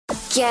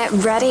Get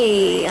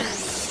ready.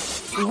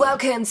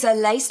 Welcome to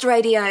Laced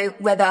Radio,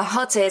 where the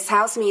hottest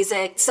house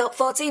music, top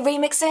 40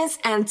 remixes,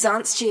 and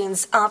dance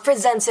tunes are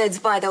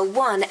presented by the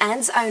one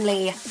and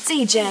only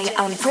DJ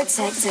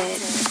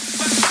Unprotected.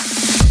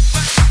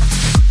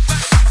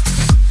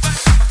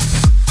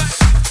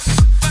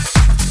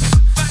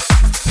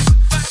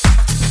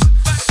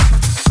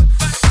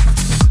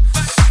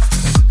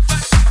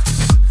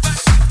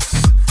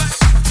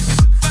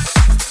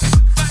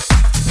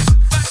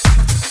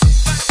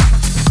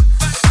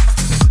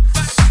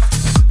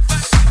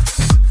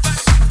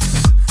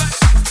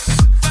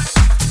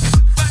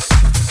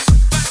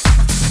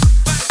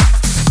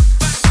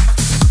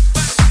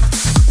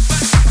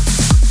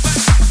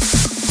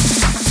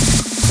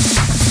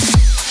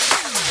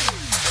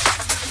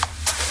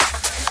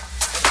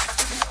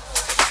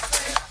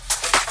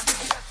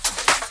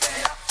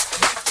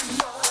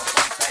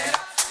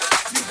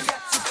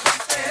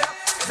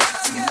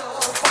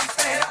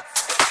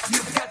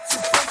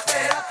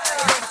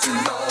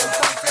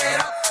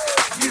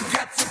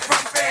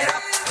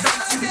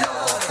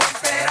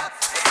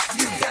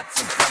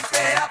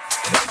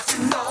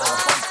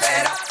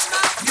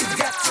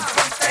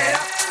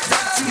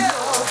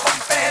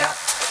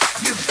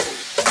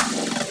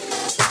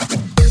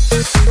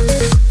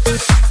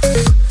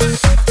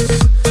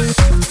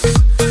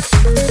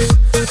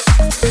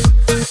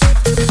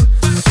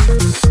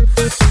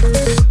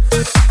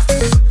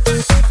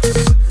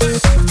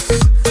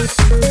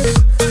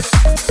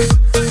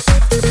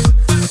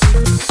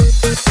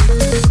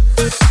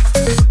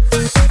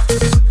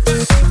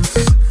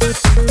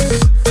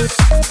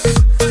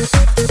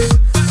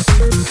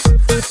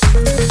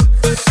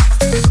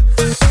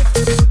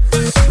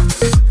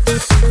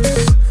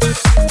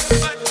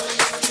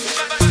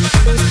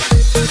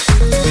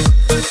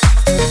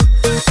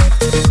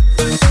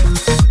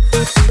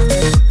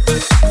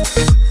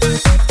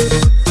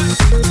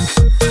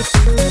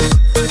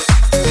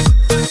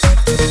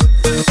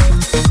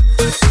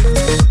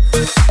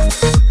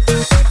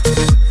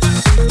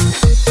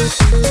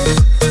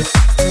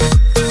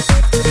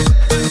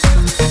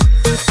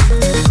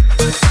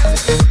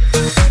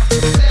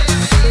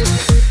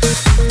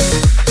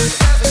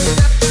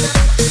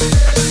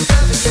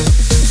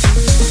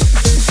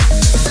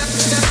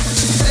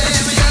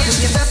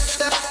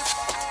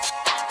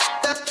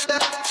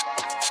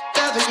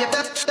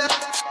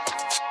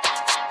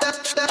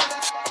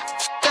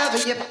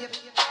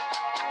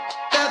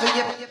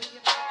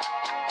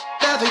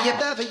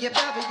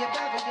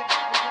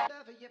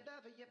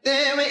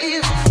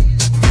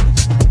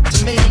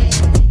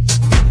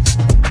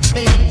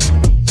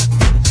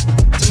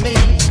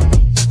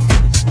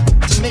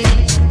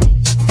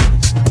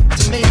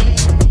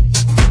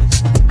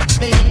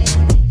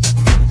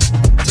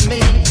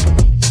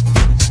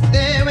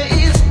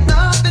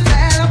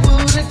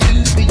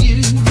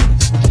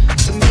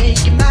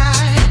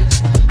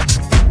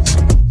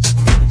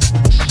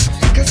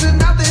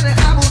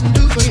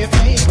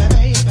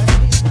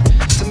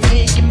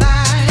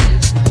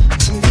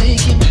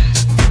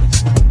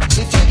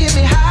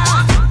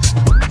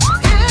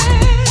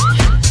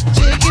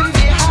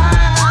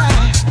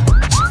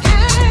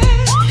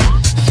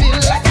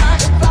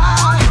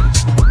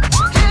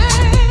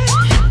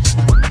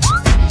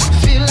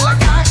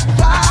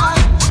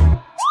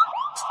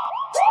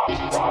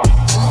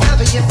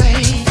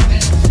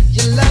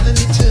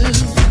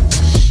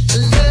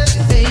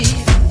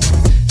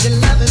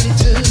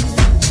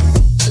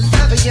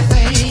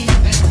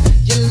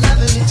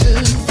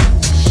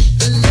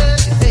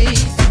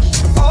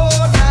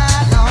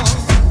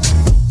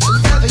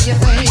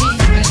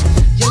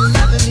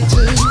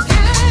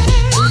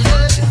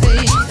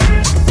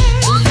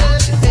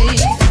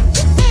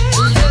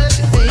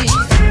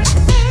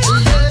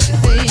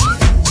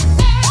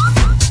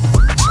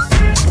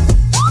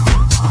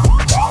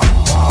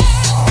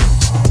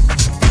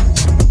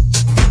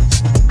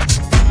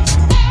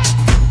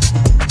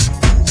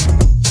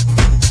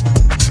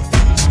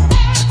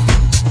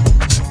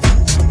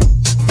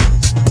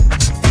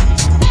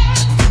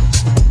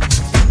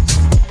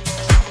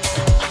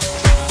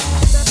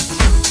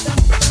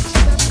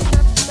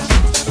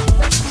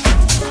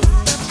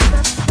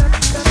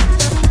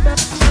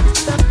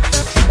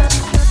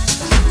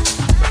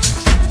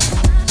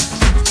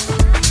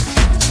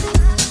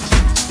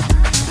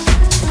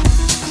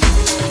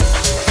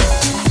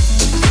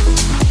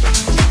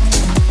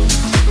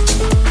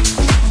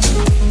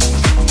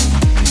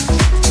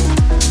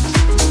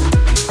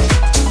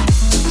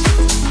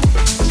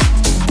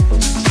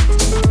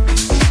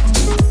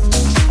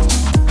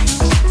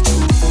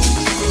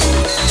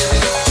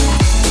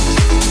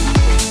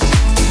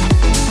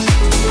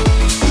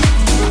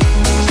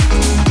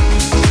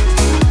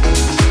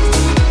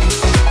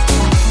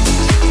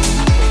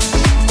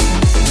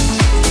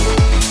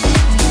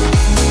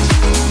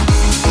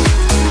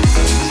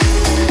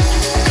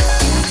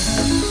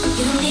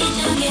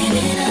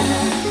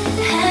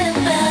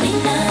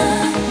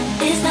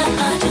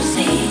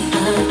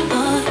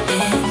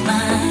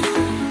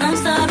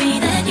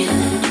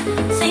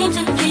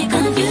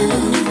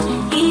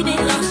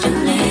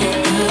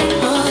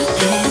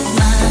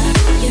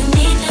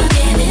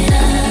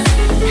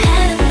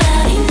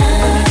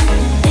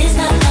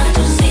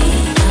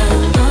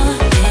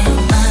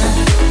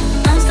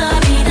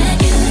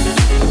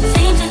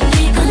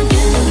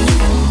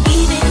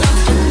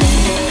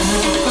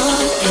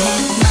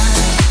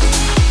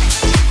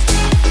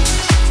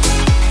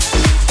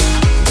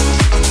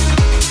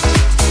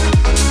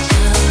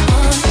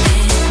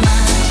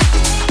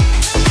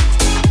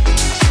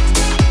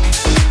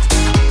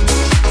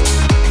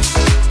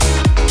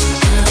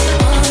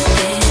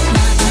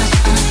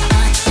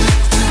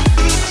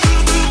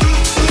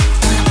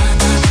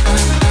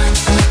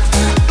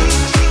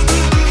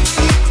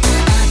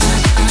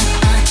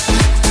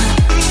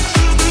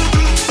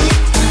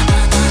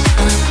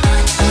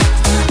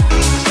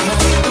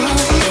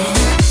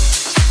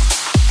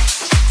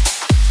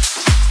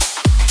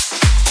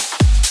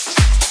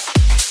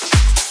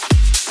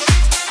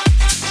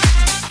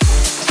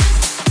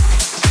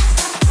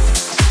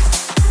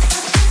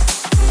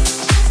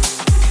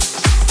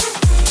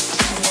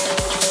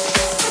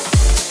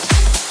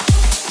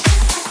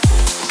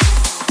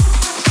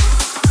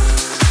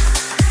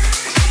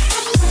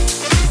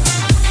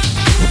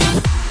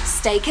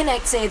 Stay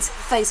connected.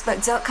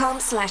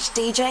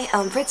 Facebook.com/DJ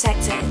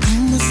Unprotected. You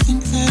must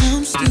think that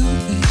I'm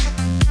stupid.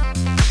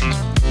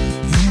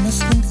 You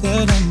must think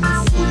that I'm a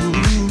fool.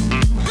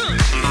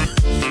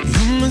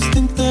 You must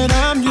think that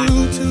I'm new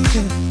to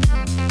it.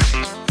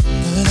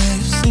 But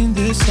I've seen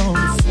this song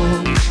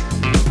before.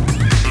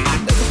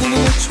 I'm never gonna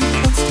let you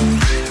close to me,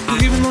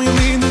 even though you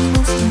mean the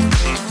most to me.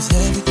 'Cause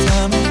every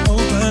time I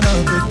open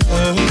up it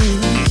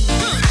hurts.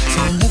 So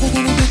I'm never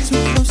gonna get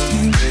too close to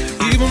you,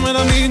 even when I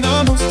mean the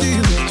most to you.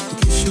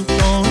 Because you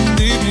won't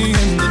leave me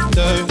in the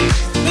dirt.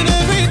 And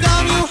every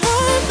time you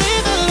hurt me,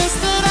 the less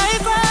that I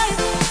cry.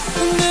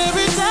 And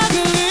every time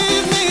you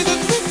leave me, the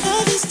quicker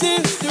these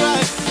tears dry.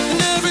 And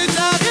every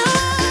time you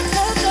hurt,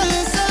 the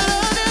less I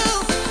love you.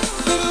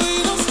 Baby, we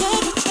don't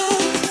stand a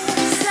chance.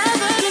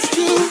 Seven is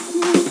true.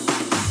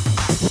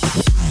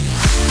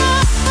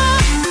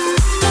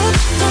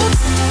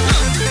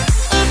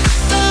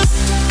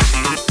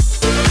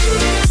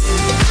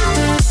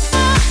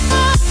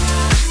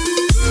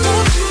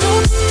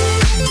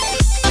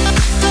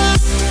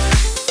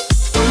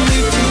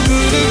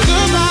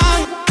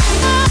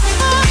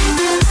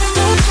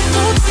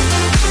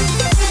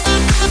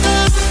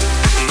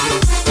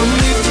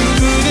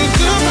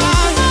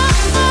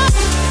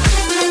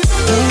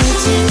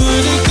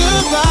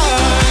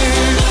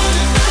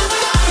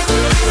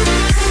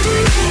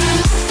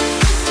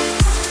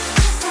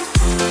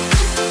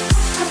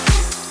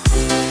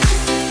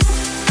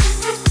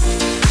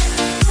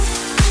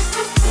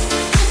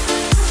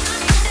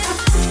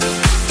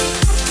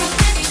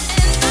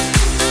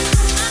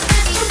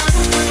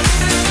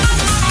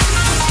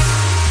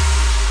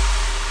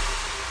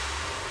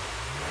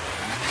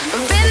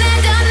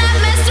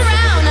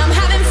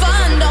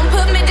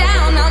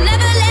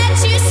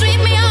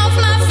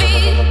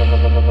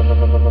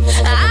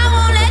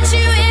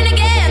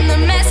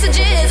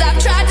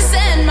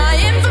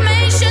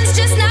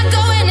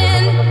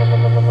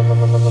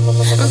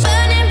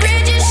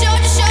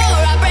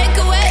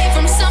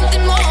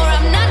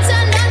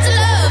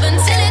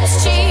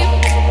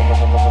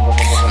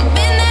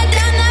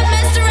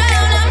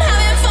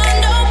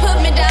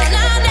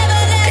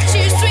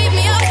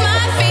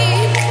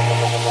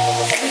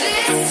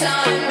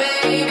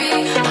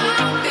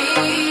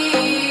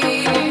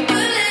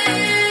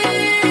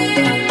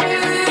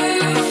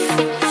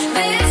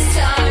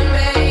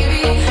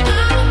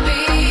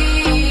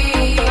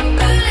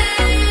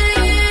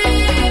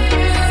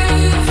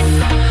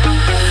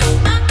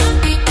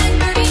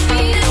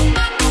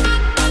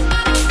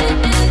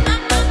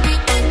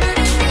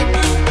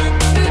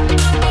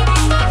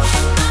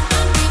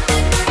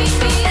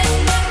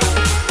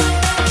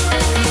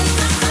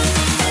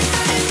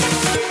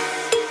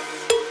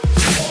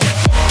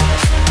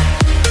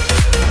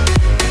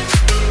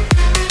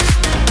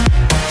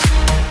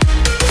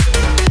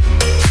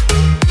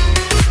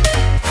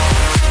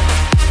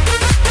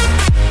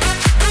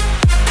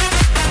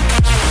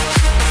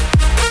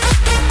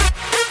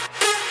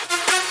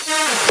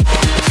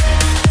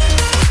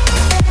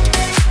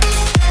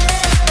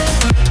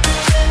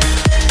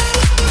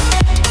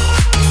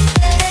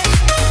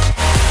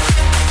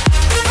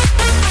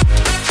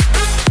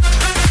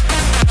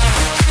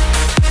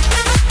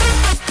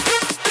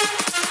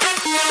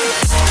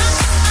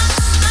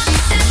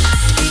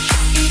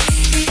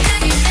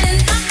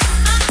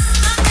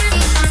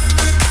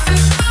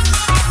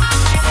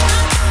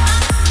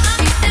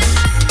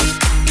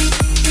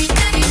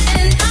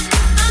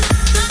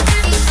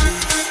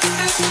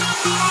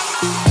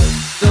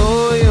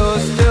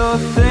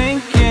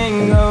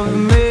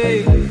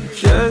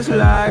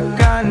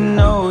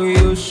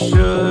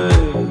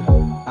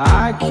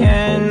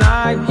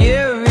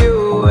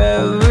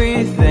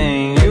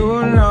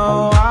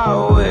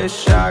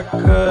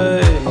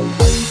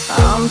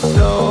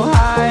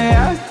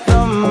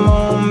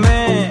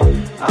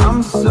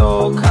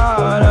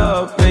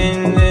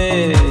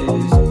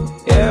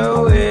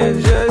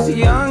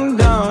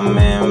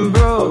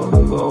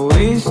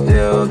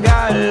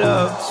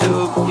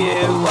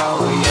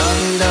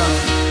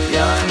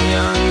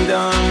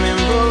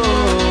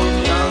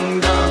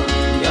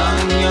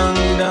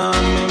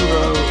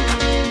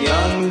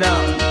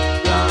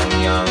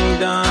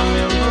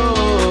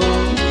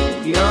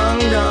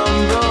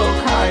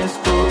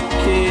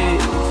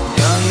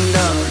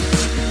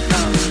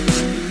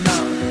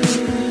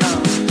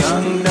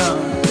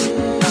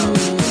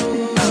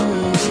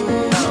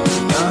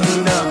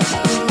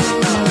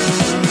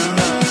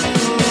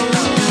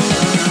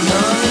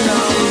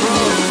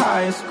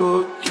 high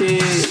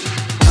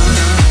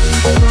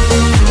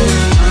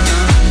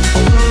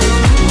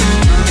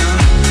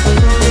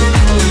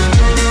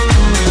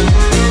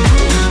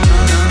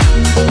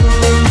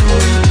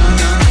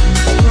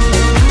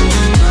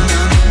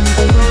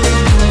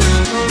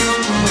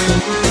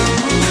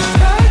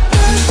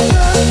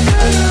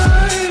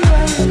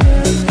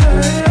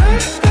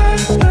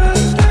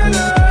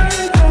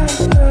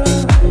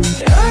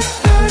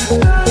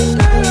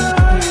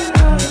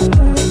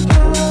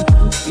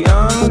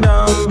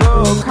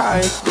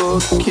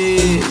school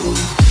kid.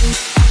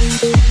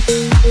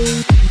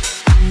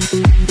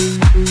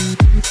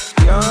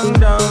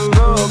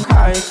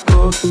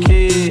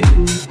 kid.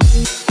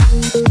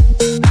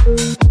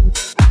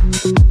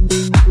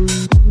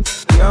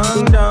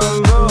 Young,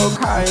 dumb, broke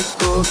high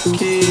school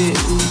kid.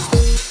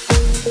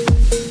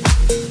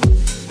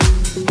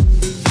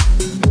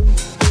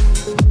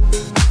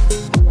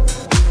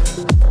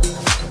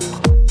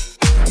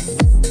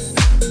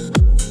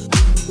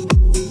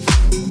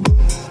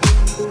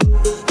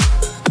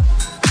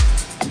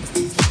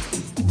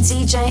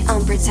 DJ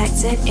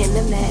Unprotected in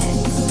the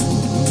mix.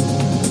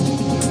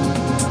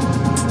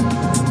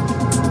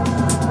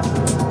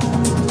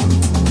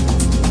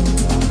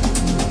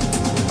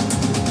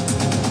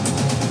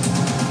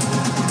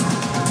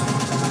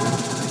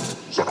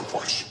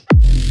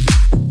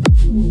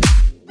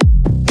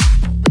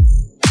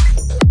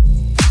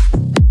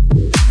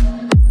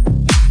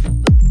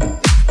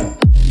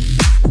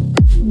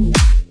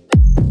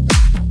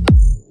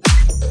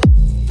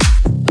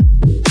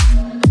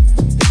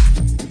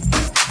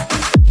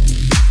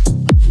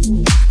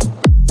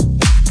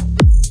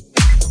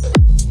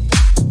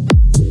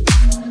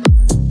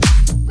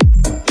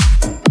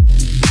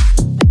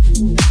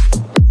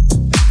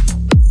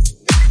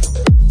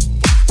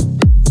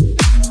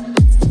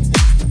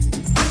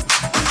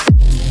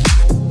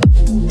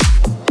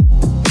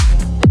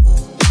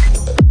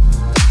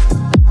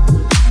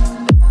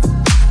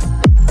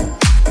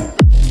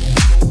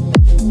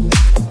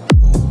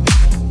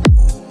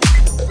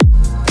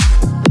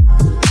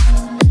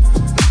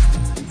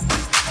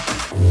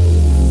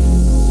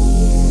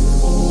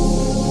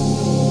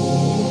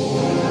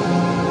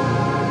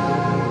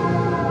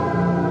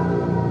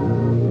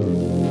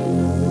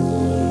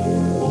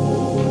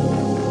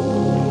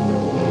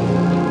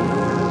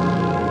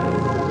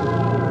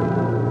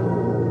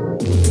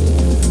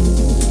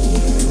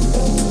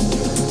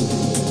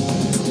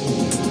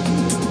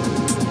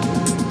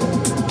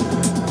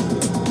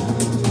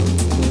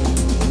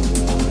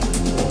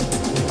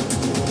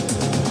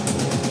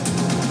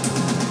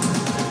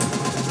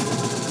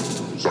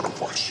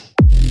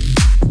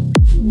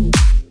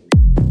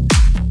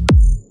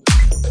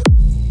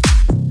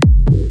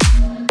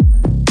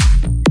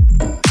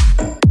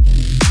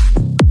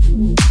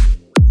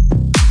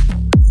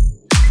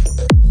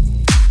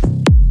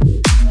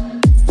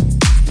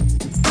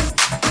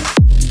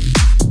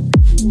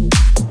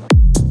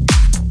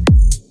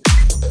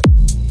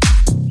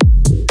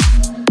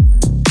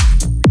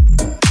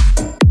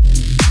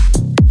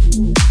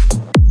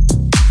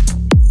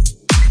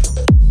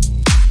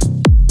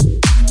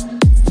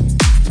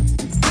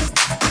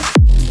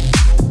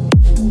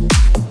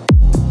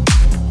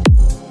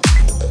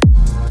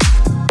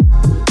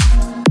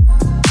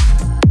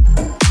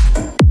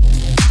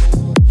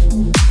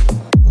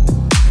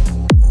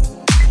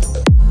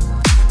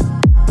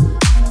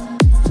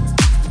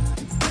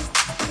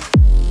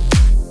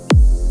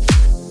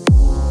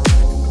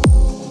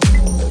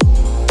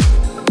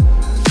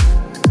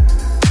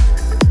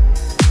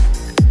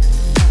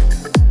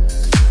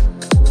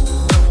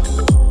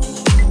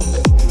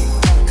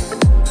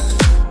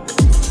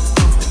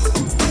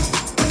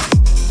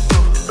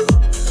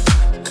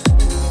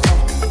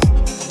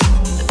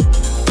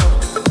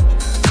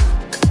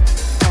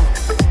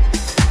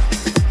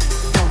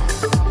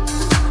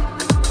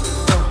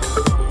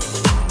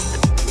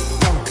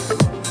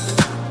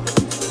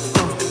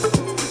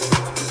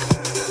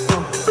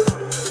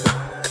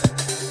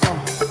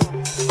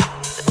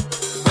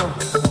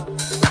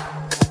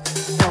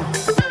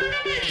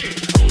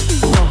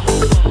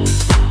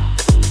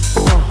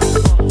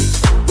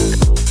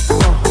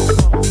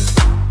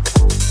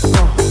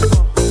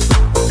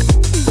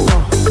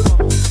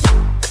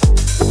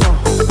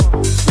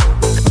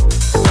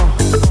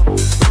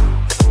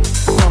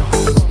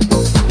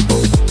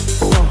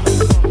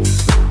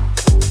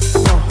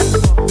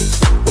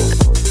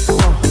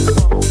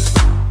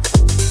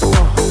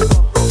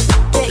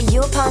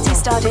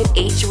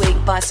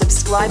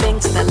 Subscribing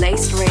to the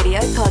Laced Radio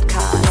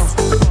podcast.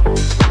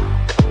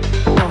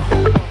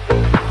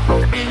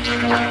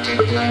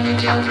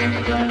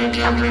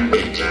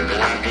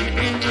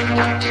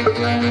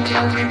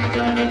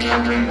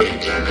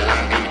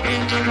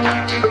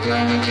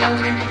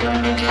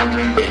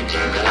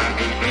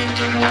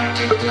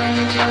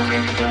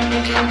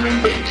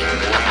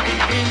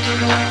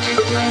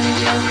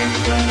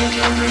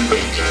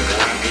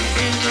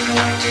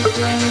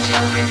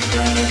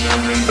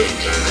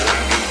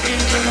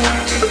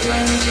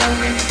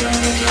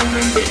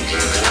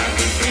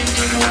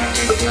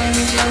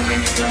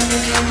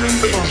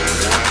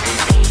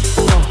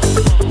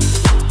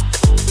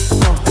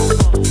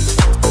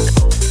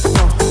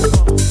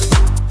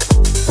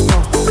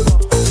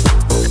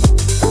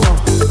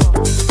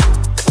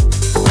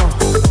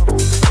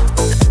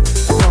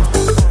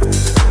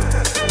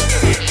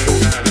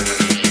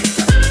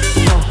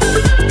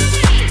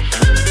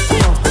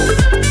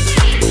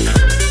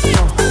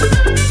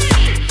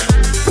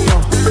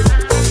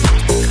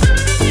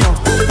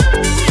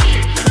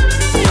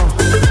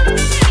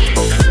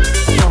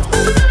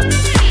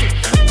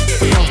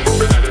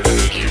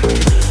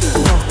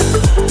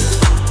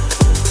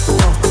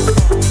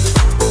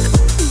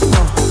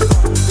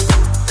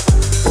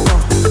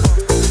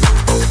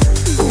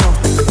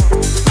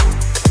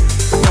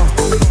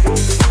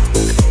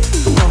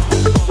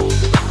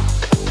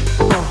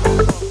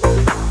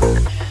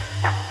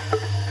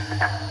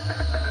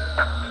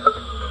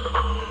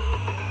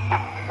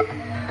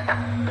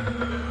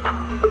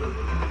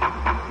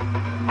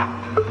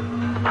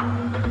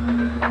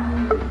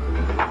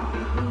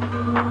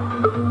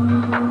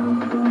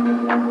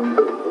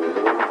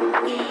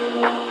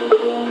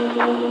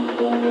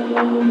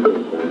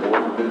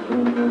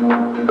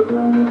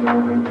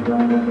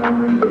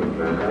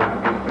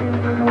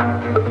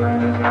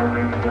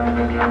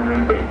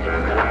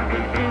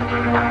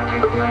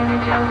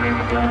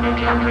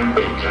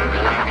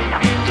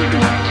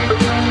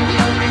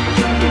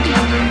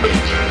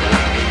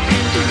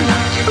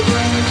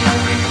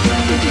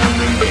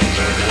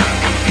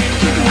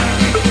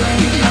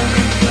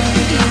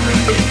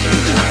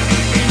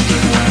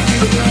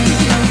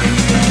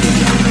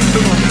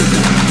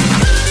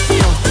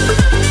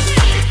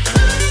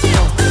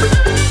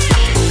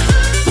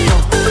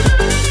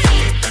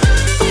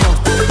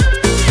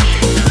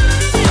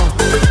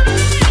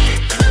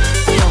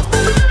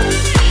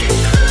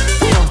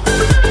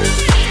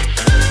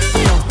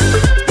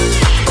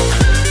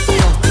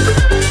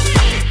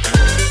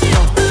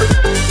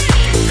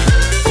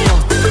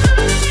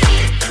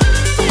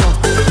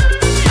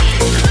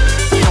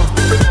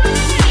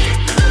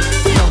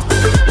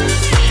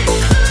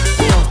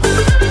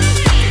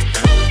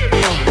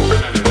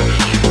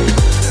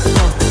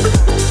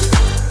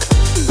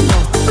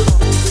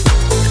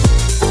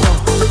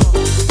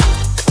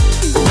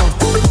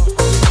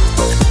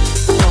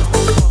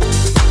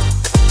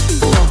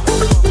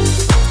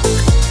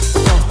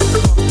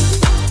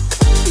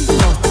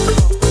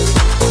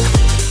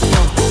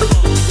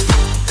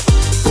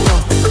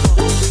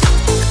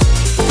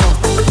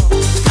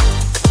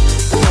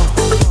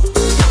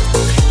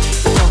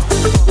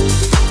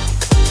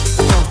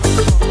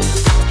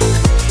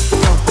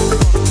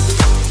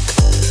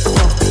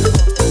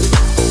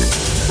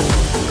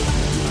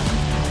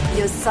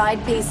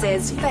 Side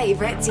Piece's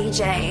favorite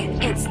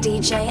DJ. It's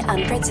DJ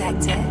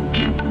Unprotected.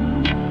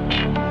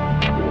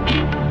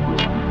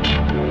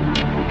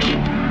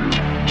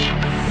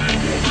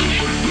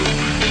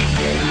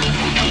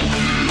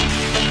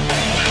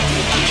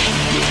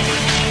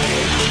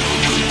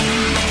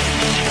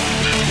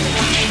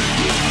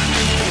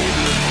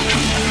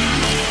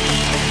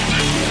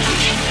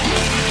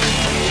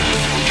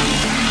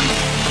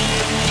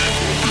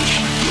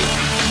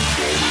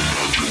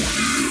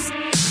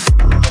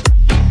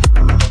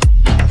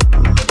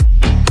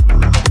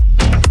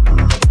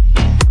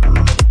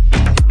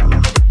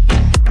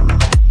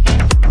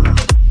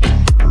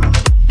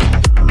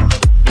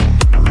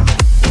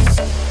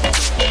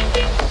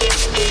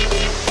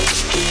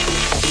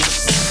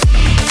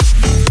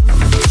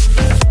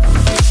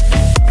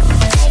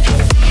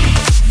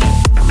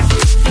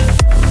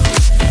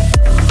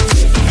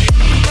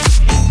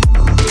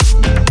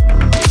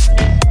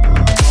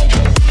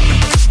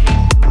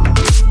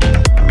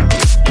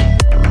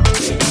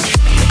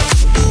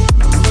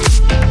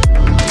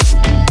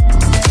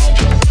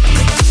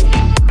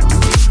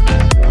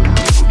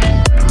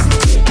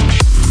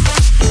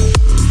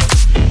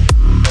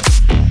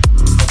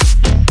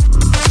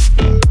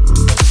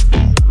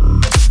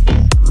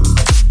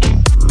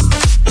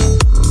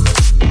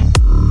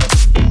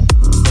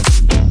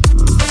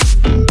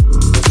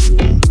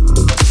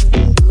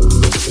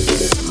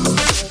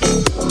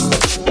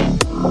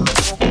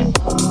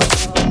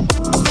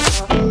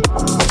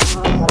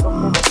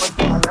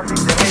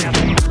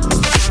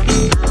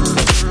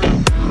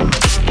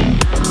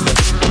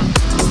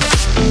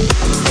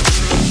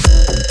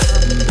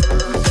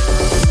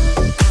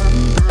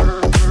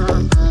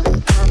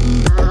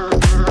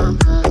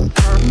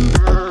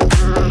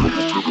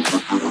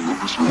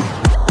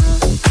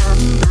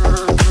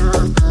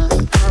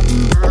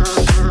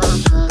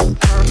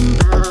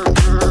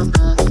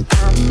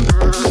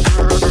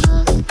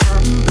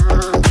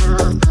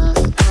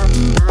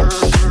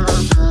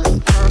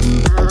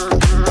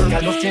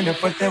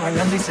 Fuerte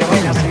bailando y se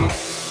baila así.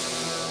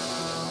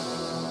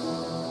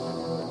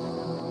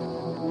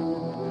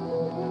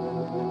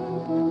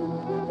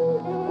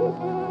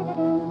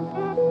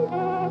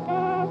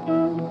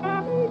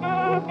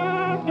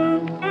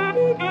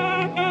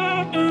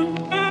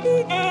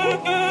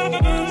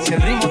 Si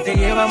el ritmo te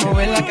lleva a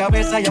mover la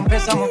cabeza, ya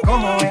empezamos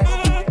como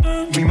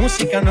es. Mi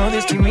música no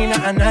discrimina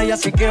a nadie,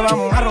 así que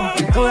vamos a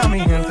romper. Toda mi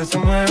gente se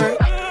mueve,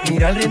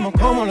 mira el ritmo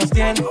como los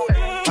tiene.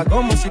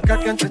 Hago música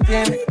que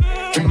entretiene.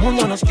 El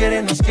mundo nos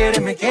quiere,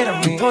 me quiere a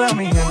mí. Toda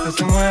mi gente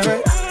se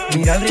mueve,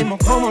 mira el ritmo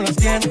como los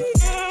tiene.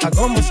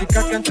 Hago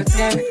música que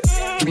entretiene.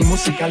 Mi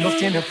música los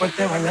tiene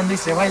fuerte bailando y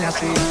se baila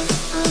así.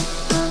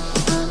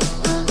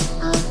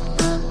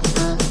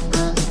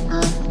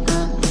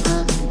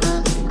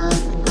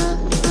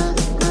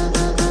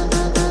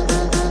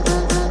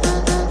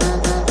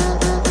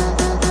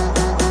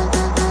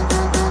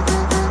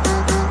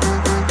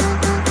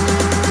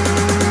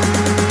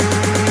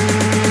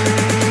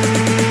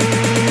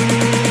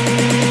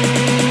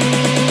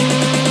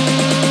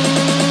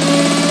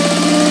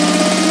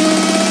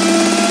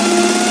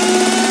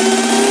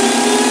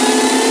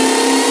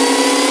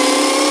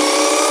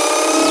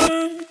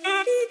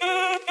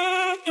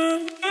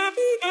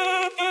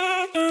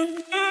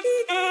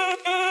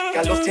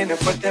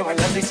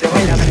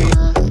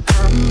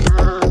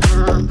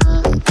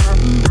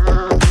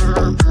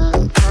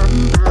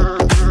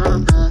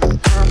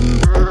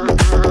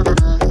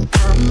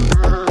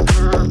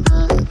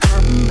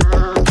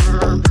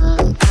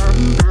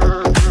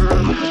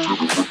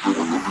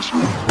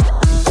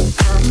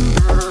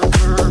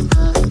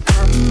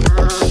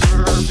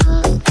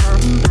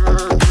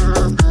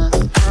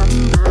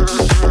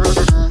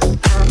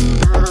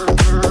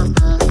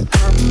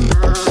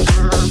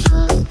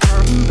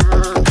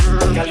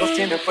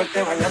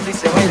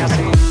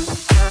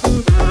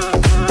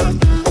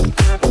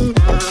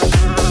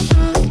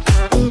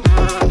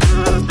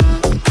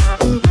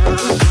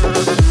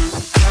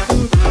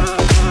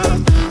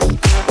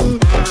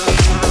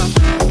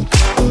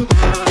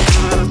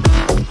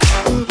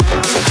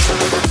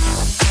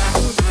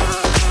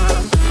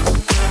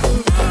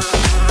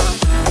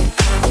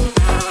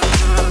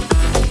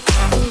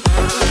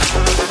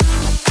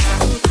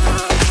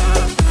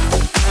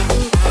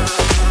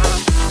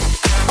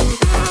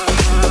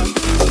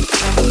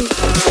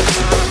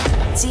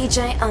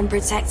 DJ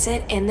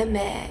Unprotected in the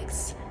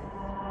mix.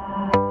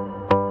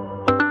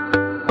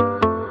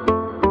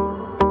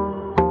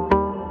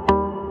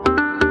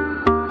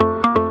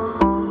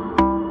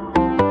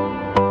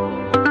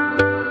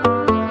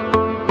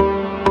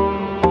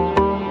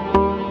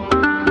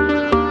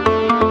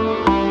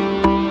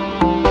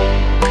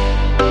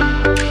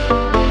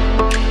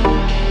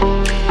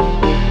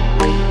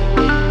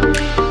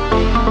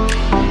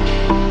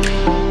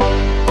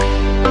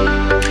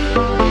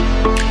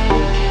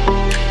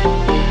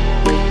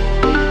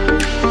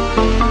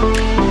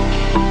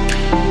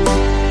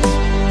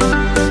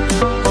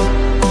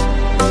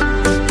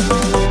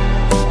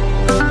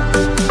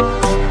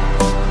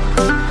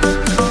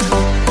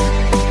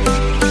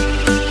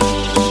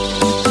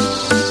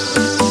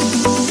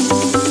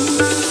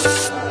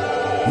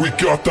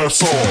 Got that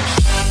sauce.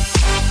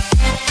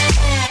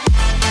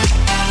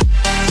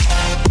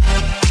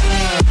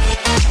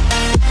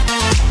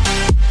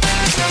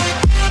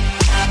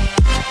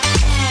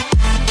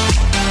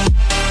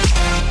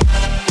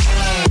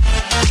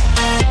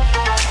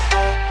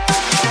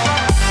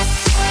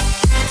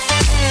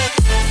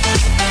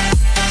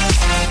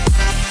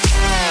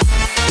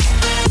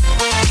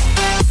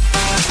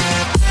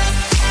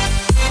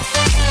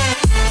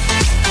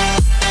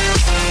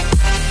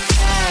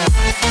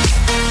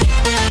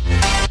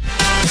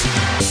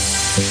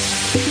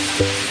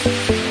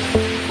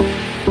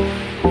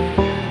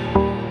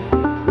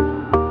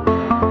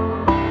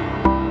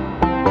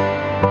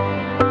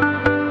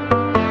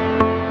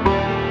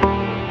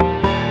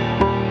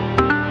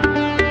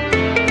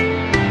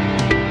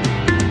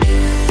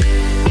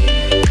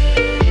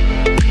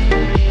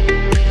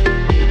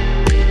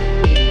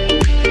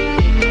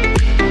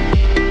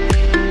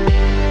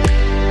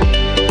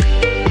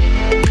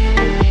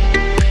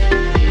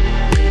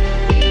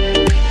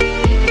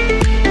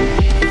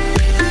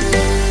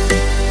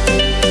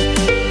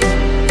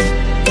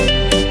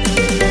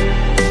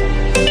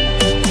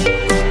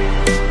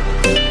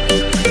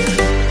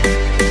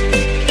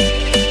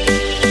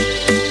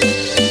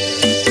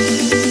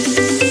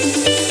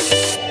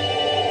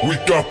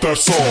 Got that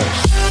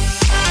sauce.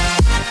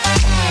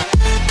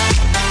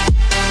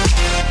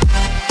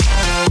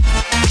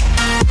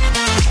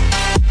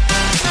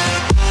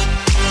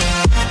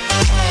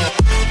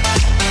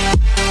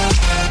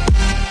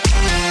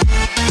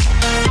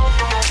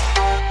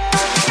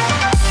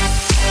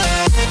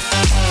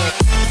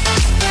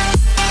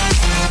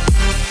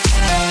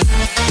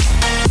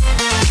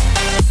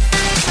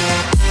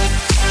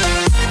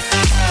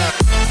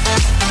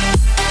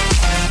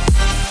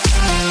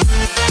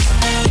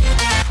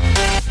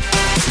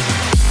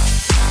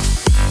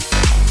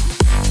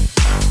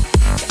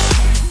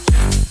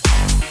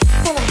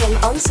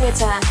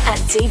 Twitter at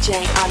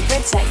DJ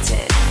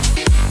Unprotected.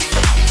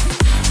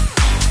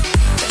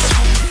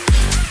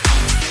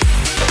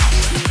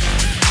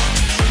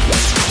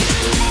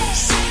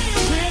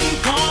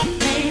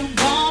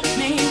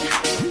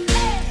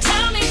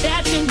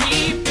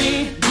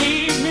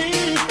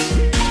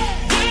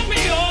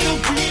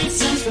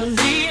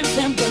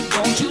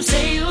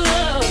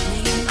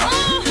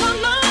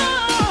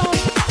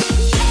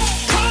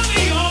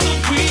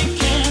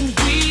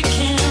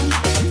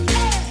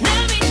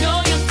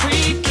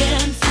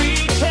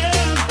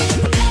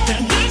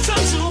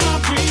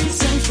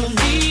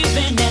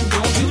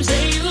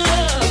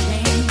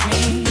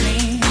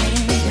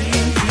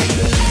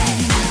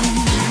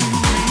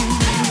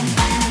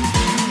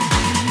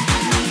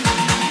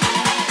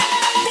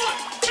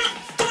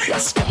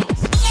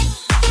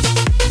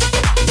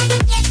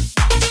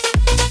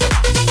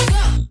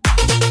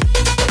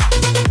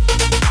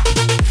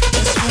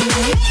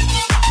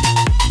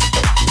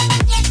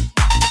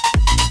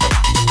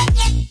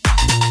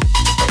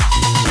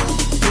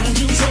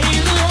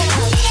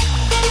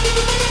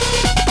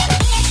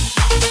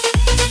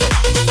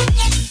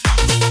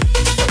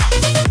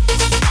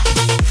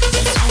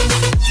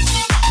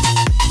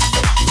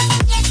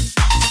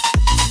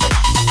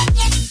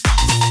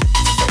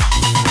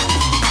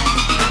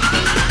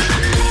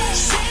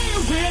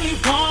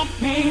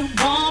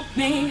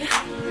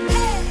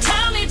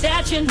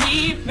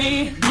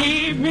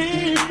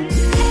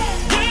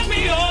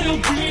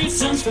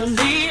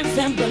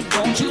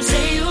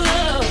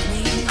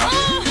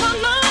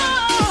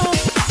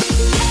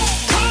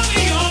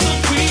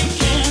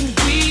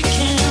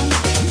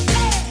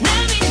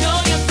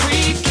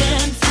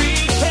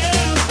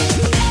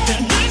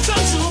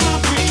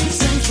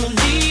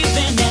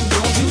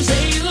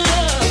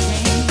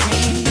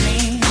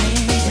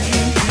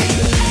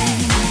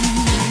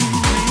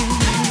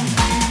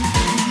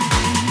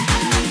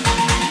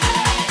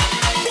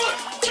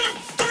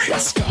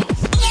 Let's go.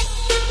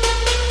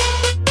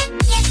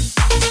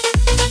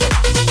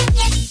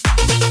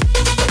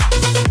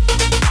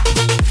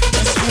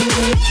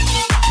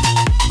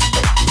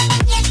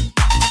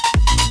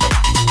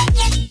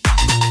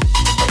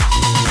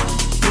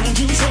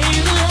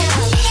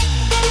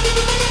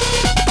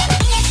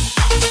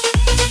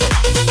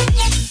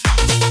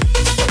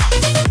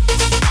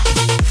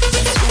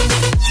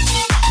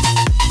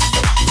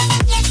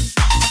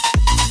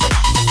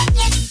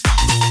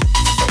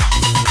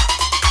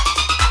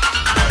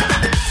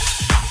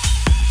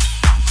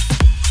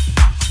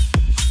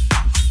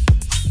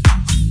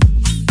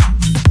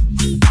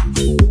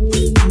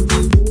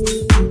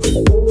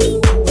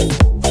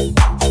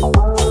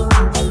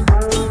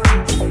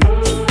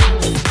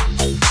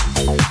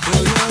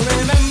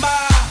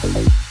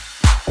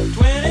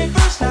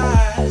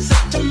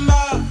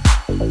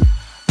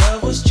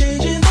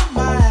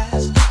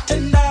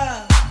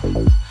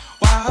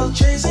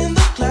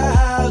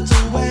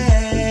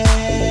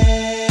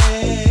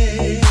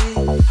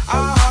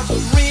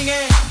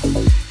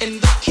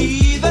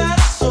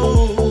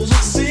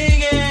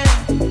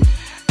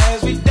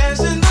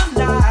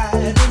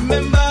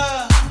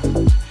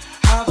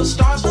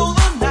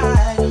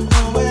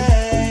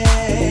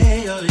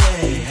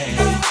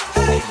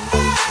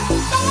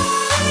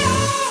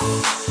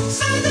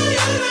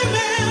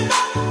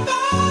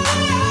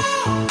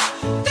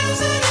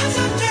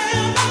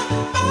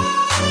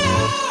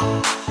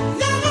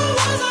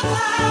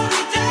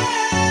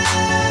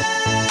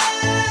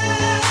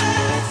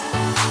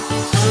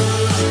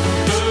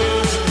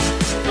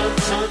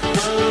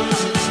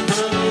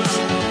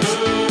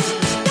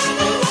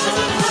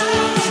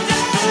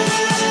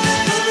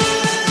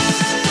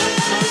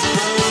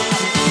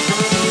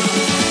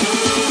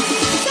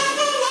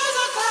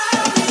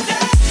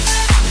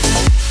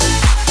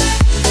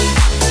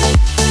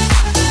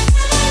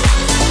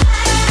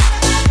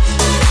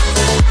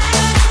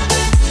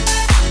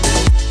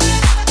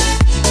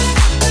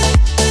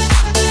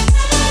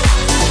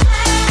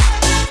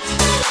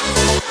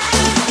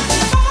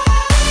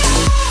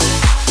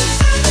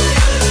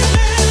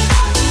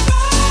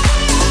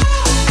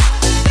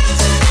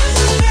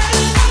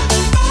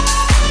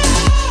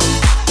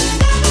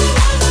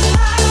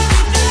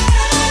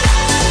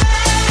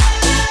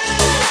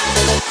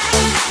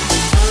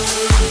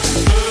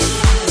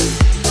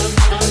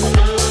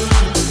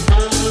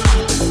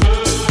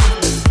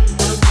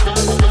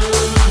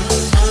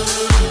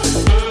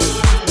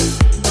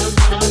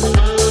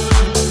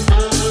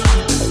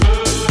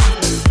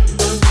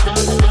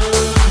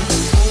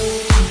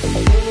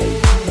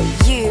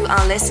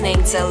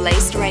 listening to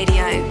Laced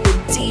Radio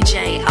with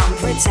DJ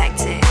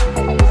Unprotected.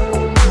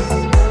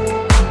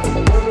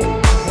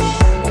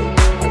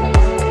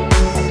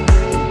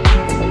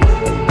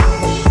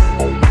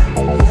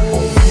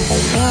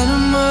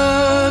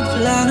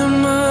 Line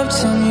 'em up,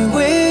 tell me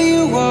where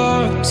you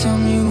are, tell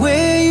me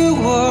where you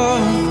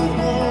are.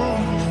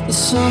 The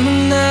summer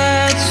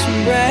nights,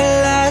 some bright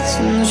lights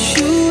and the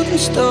shooting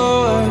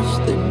stars,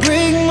 they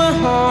break my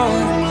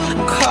heart.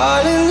 I'm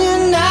calling you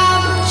now,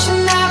 but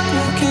you're not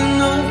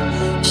picking up.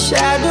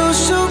 Shadows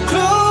so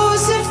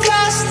close, if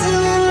you're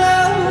still in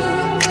love.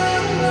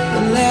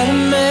 But let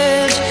 'em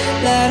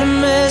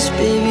match,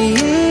 baby,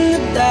 in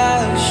the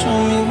dark. Show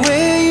me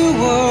where you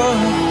are.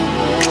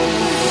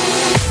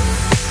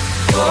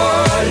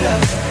 Oh,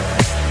 love,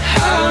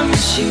 how I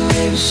miss you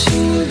every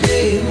single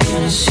day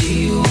when I see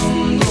you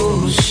on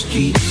those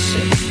streets.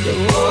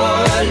 Oh,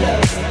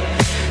 love,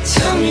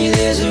 tell me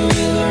there's a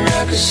river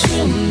I could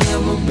swim that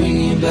will bring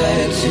you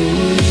back to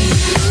me.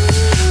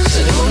 'Cause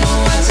I don't know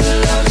how to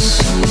love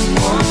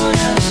someone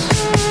else.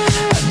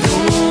 I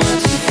don't know how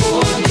to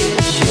forget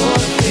your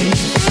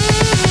face.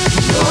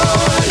 Oh,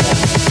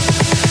 love,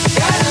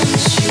 God, I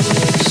miss you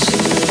every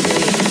single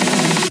day.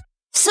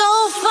 So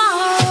far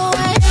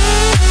away.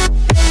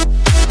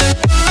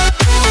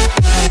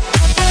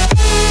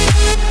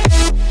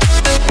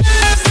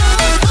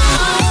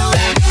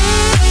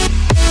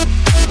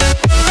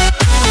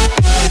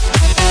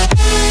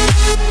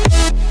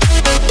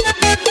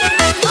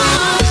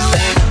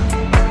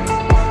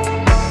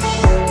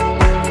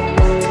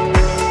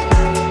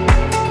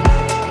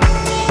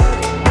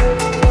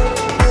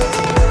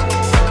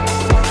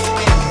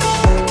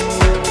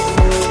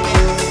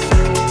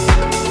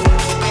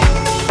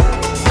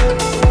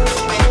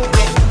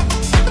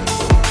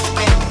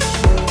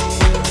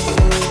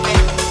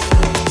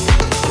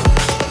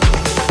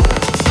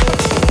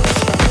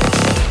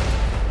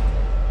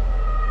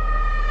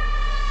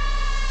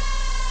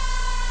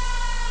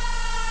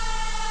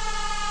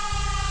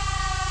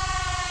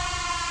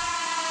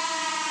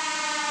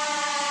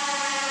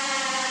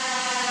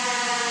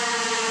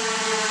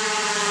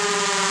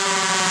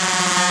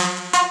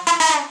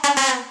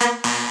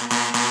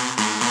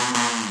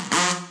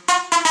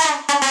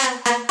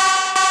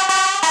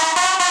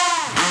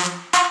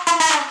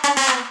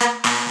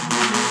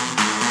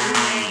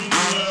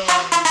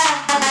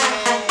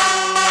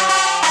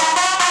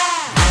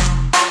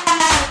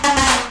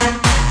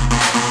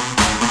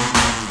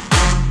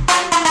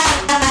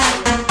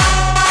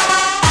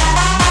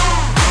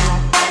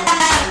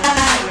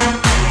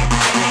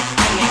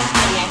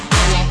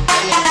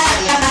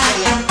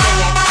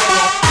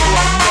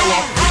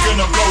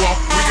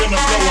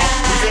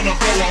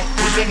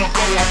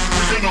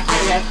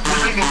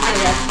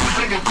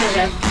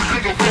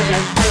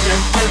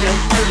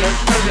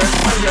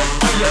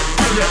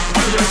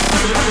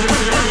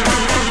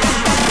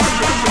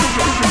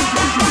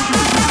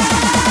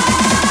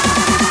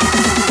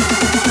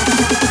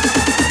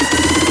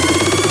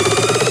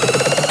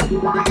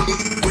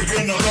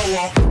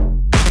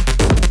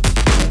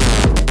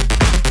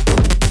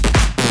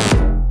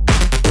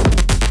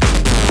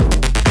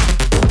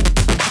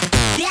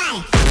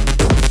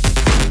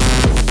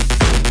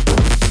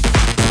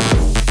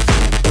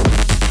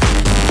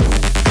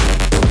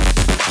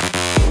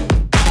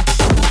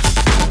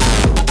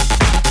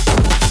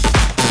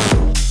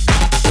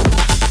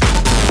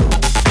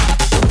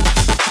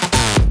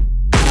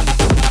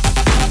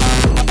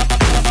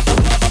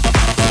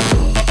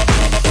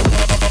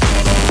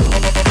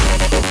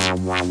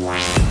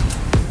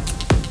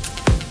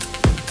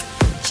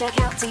 Check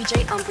out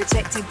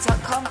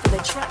DJUnprotected.com for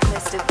the track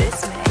list of this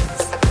mix.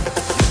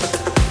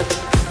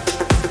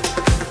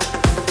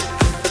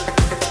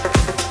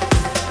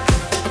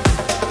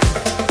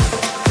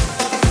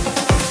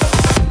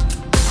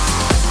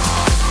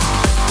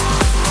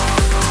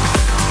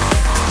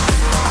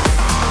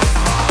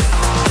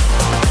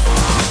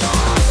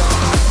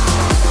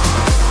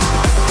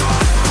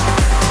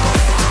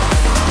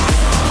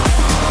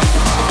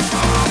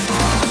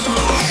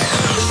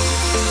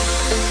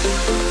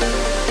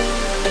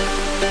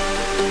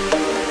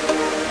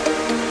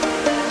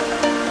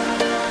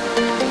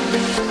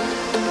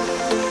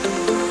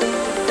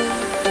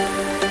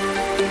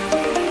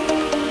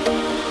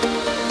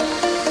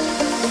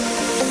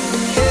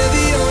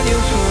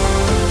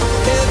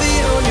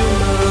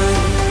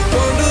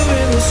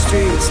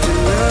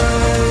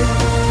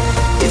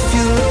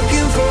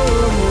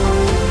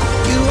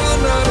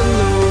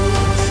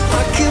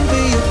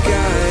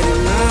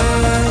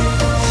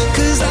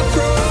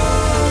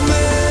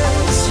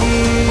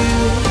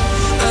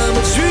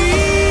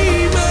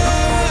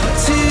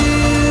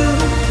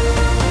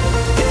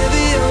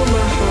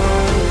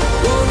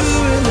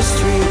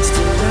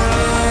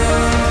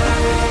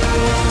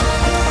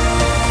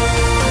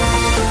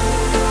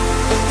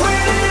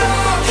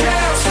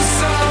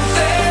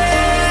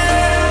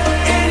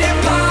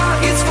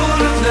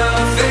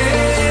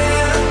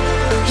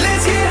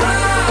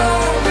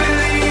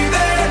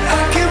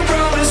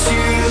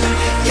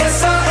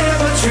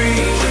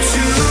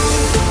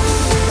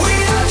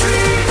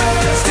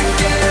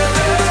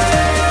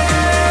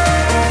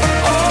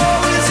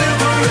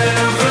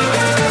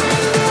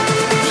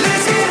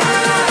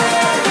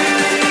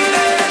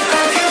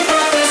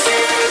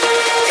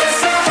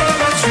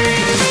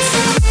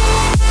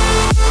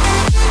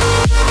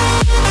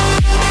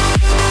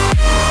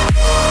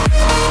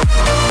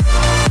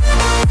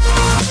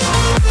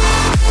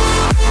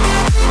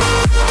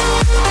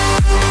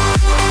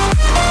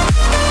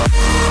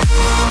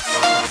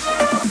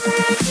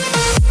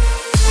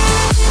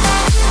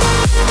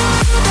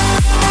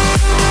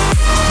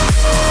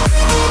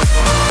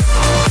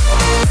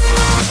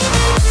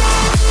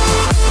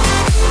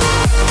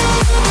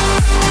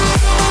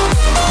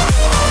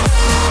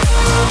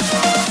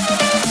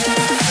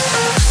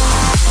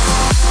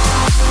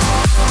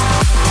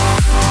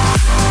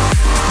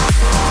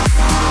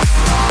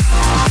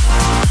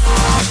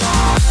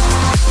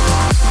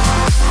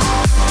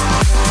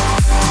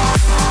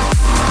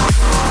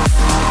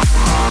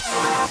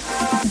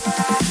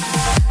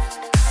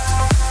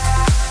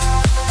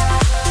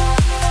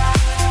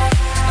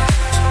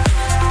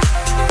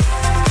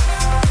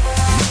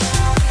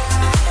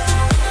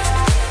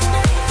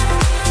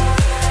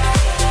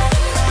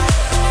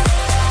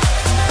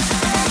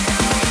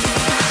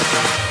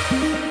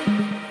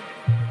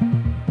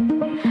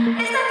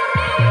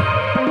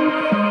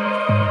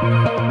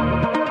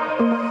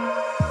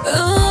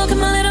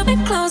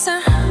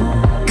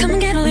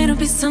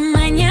 peace of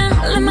mind, yeah.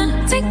 Let me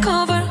take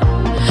over.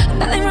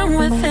 Nothing wrong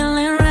with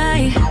feeling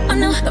right. Oh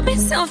no, don't be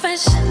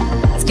selfish.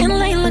 It's getting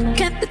late, look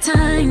at the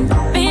time.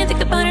 Been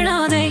thinking about it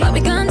all day, but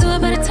we gonna do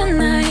it better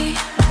tonight.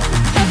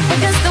 Up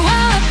against the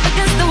wall,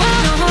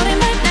 no holding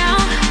back now.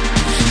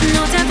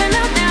 No tapping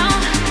out now,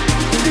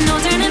 no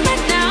turning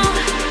back now.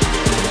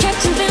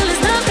 Catching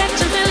feelings now,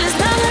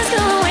 let's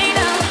go away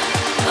now.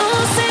 Oh,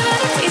 savor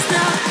the taste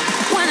now.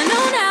 Wanna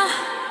know now,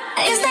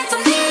 is that for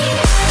me?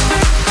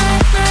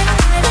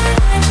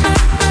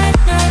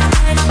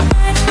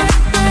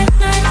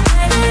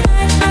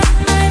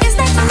 Is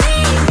that for me?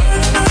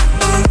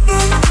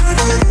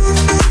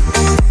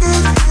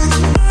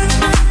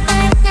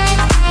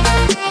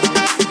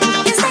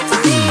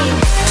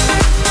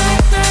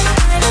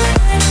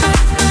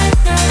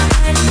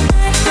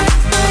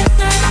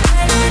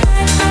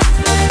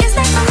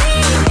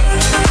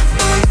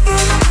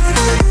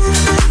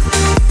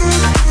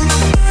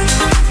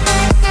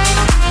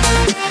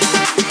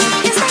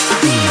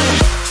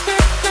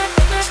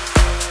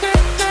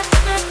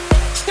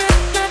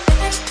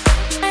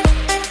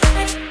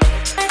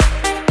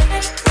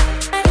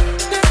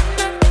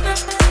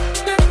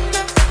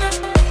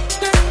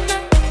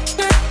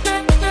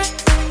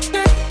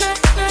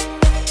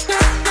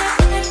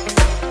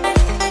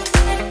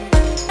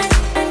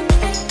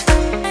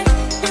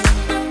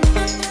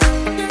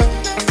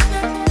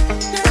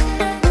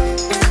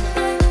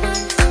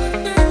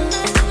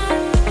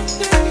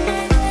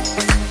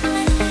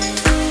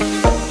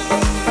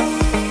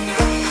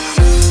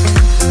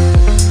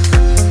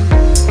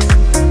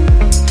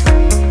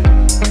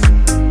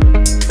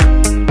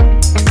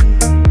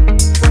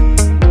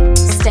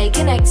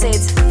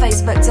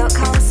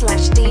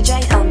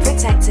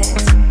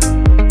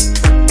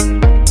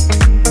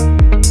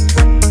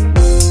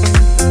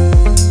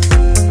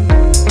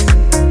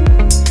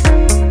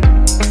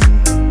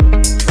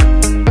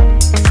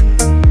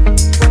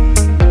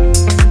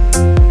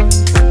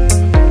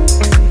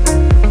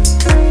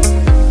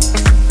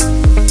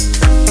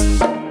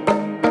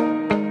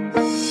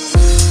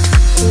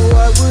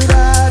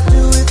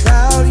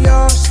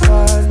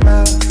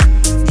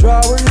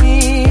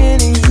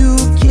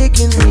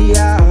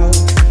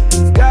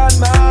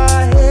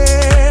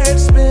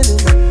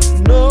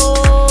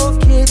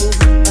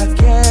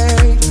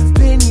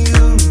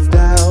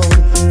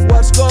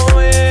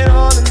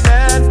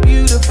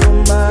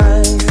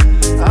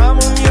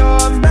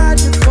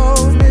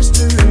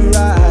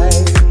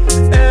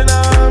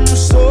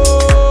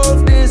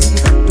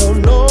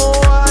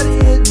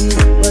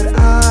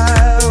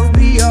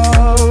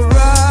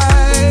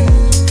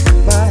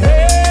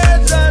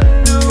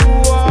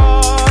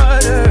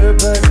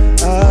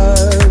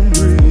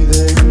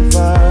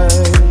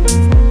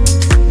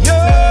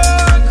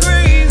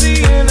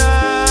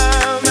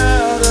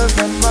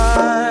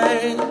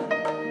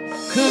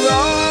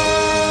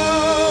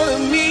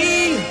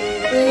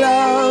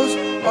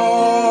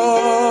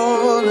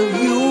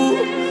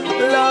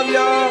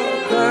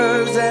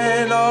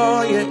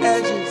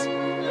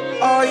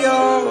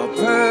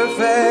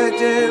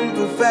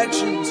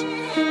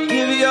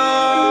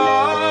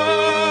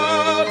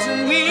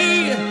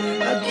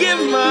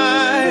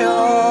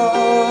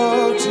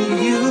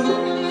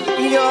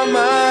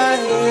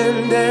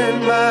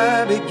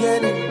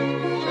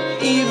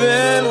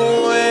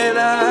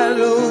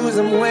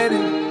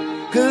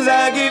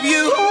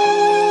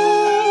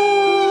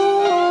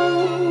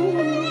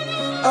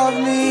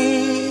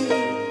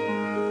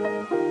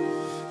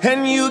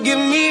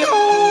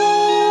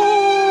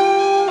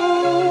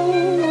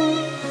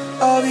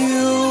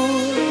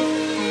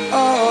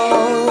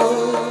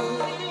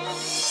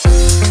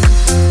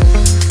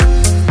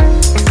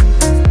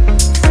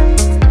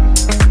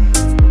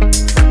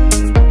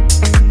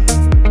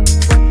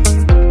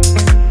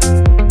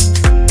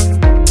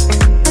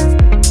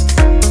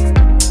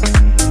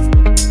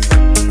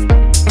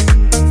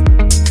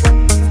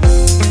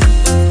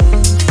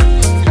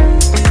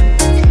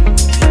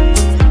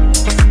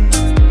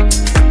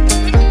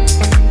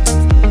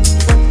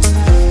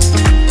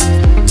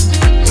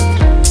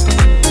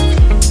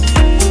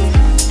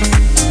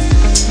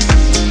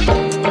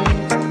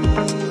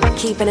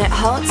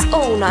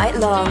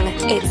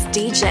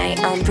 DJ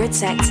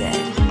Unprotected.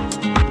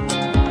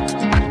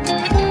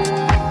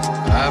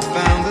 I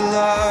found the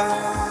love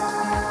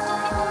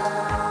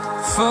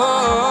for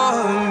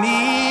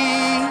me.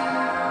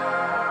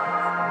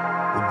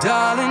 Well,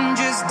 darling,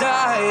 just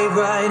dive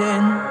right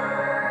in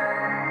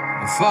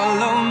and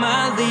follow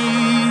my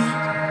lead.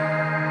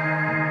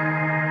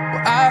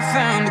 Well, I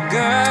found a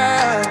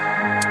girl,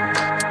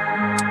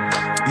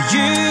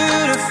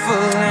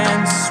 beautiful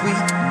and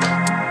sweet.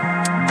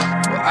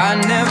 Well, I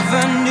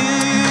never knew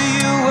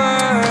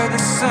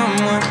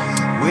someone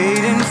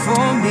waiting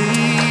for me,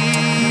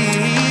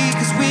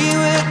 'cause we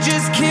were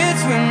just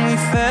kids when we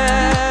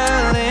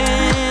fell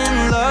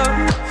in love,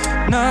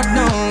 not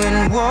knowing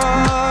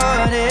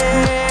what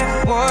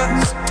it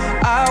was.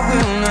 I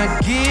will not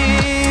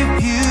give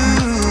you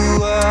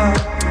up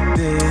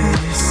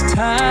this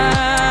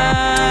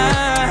time,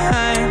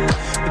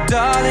 but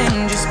darling,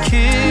 just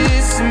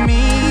kiss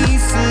me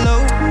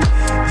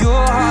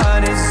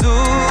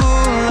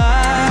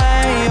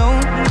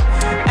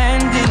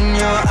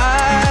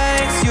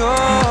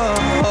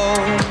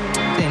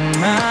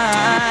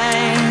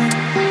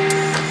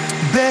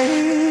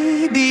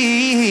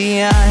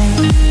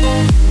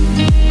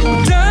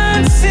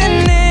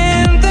dancing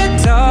in the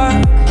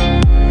dark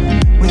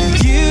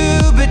with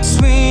you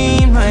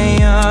between my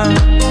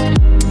arms,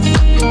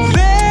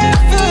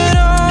 barefoot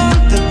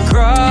on the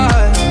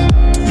grass,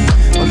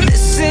 or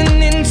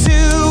listening to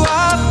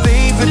our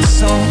favorite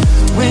song.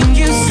 When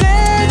you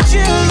said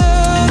you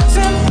looked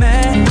a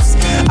mess,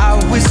 I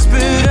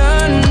whispered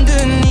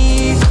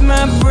underneath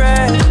my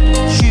breath,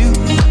 you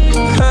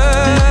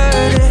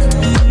heard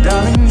it,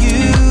 darling,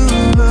 you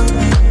look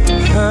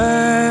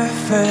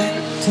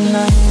perfect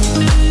tonight.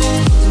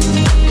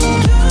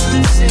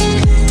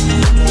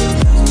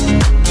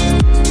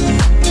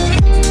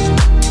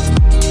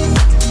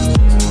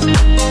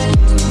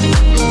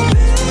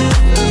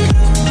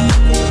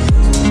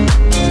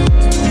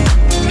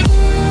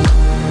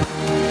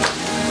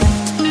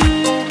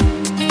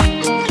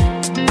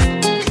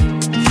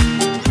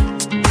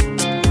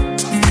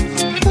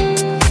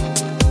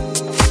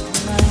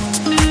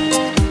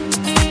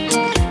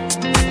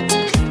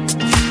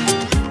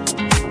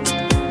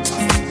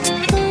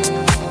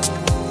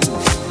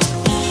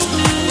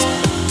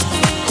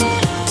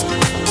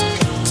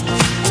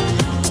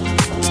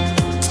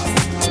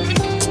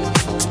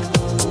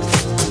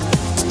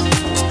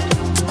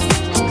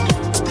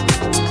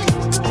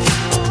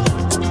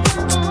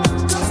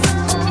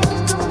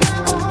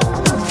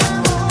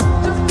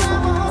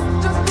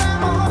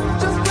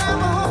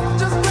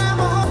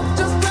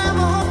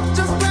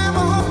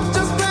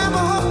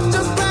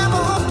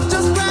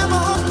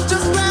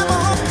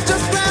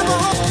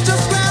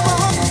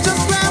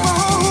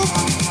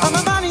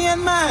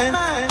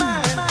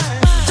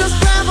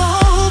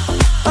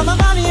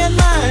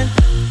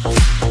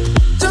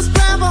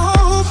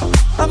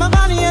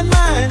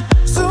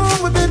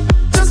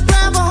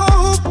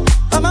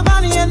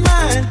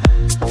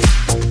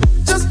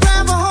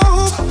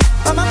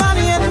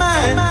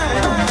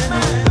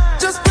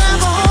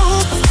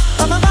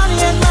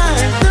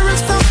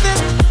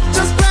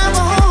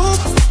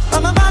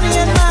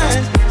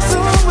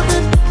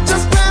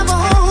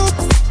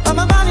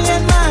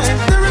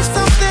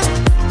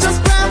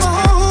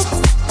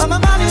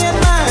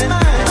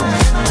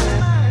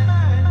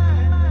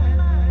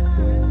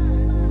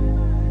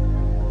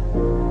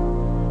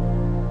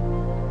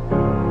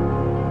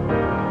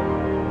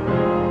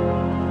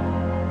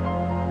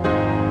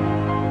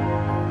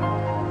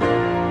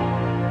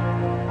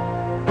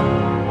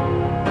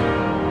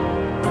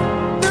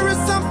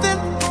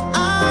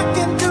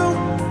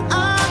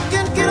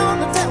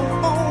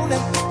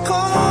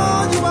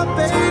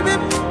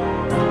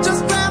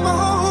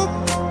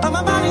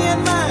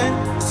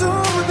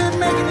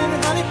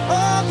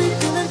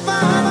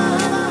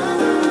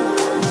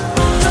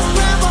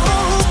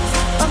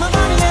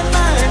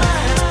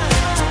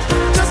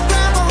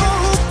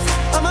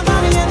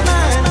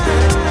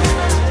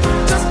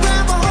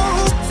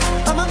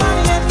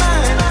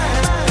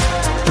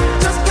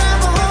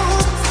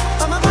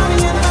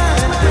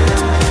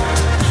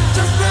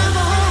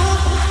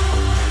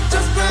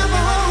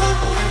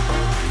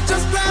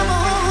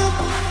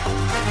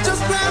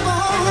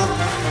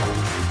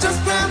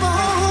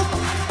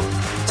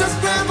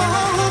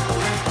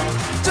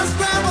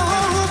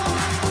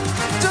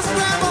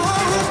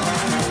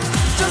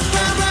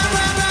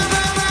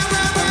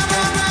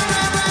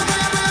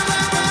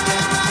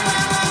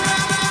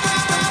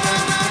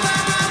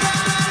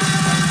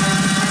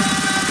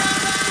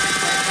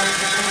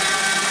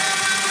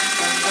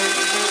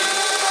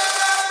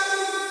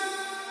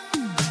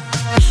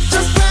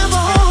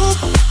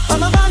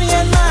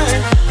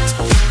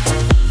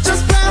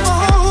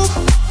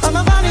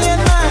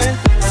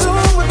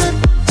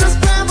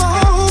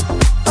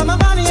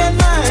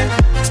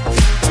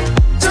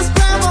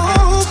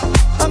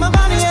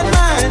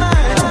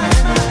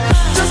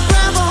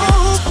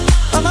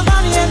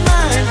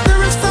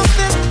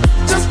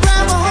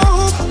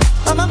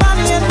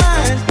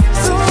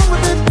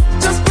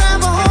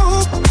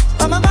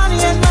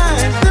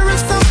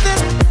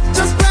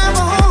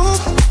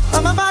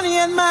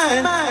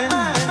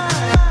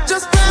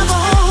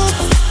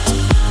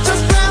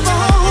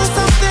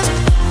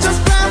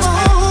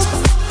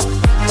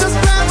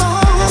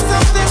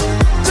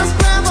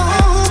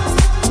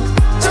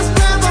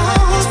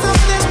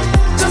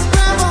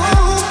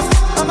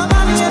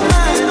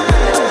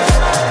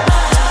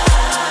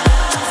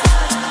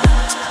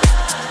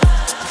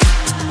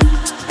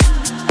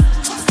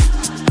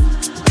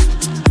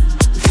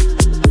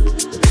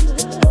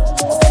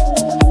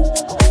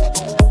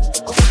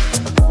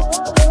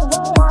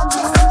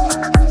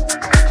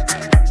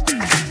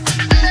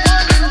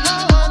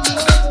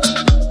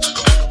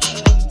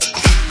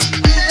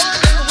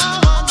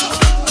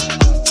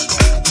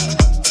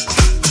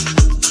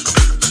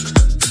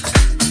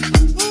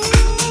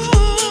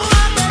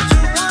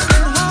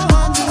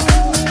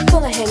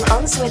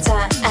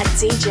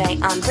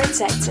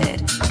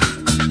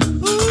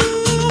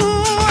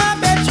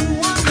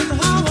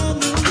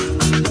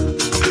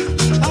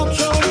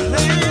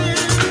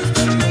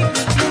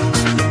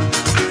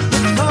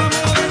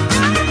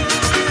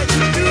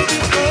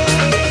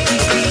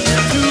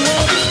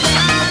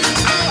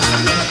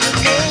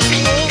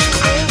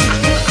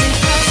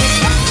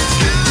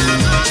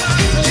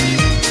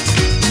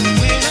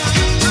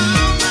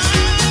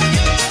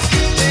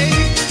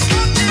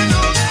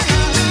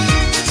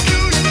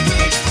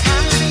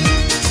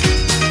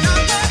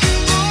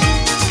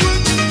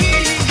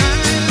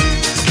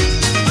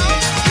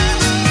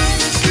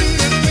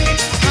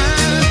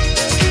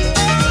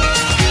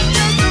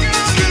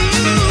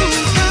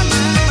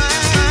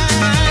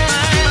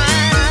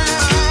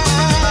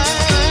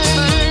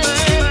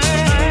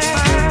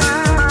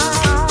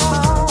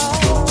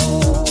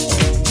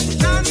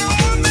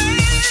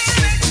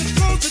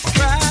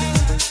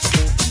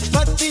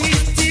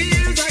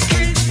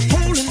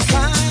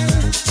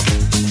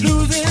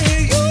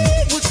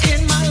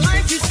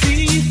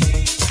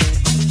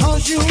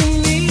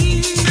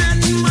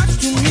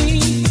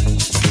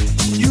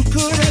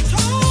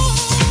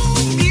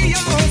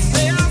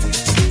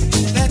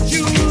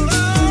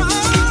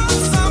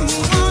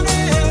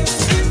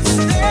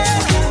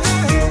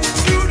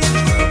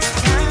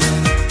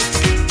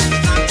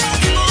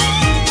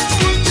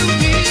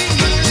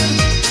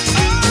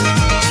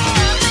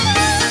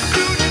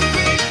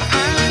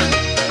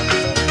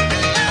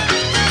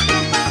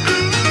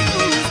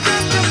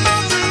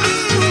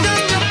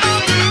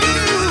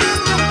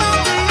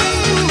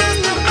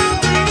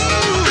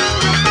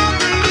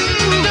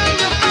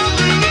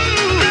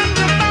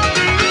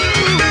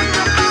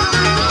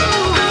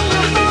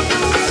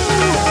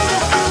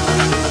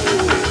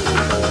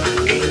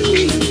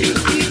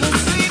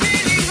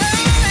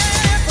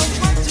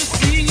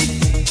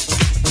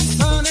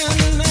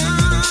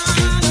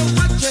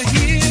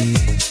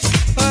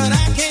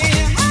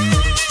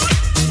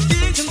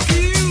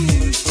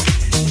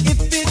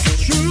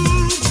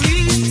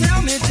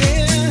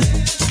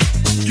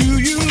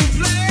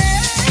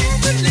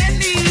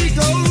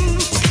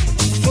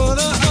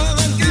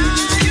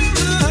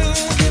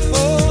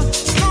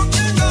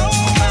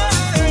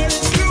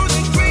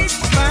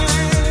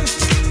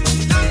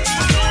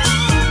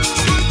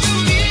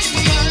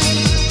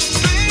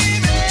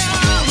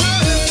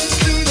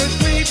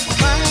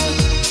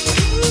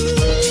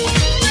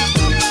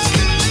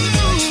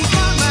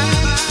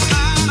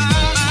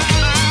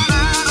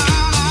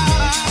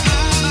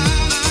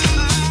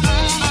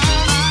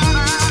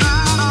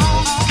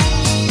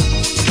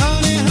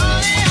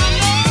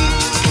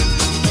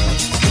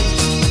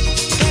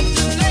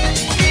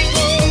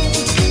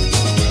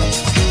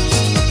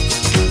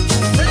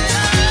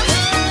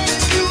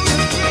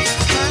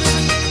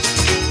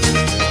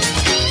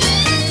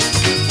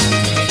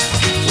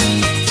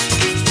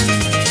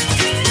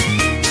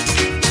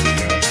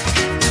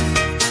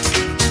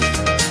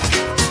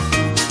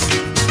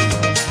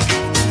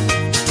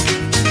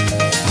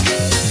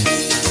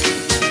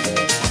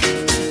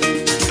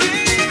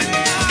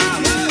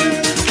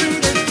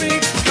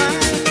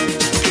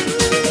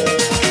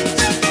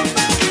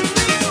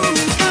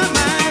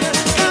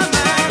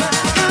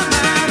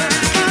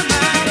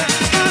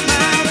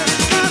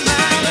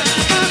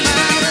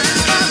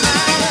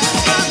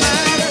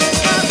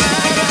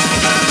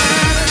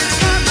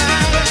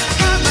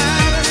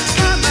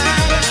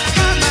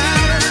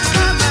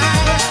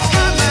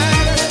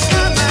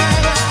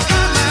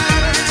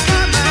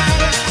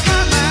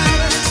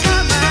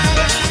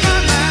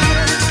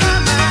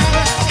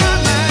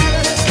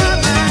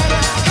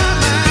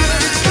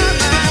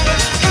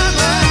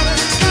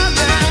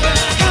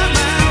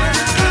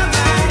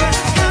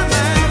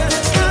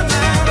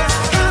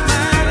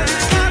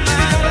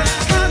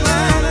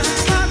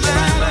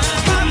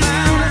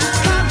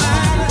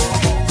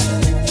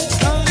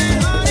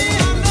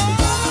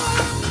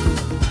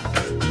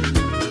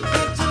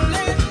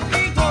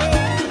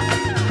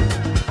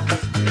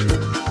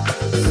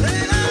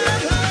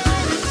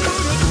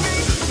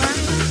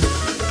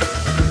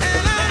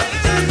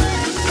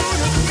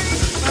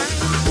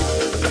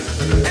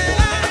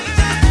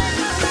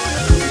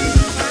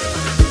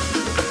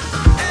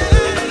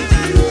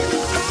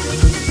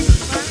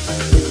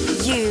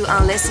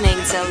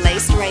 listening to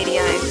Laced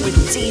Radio with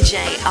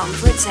DJ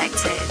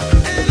Unprotected.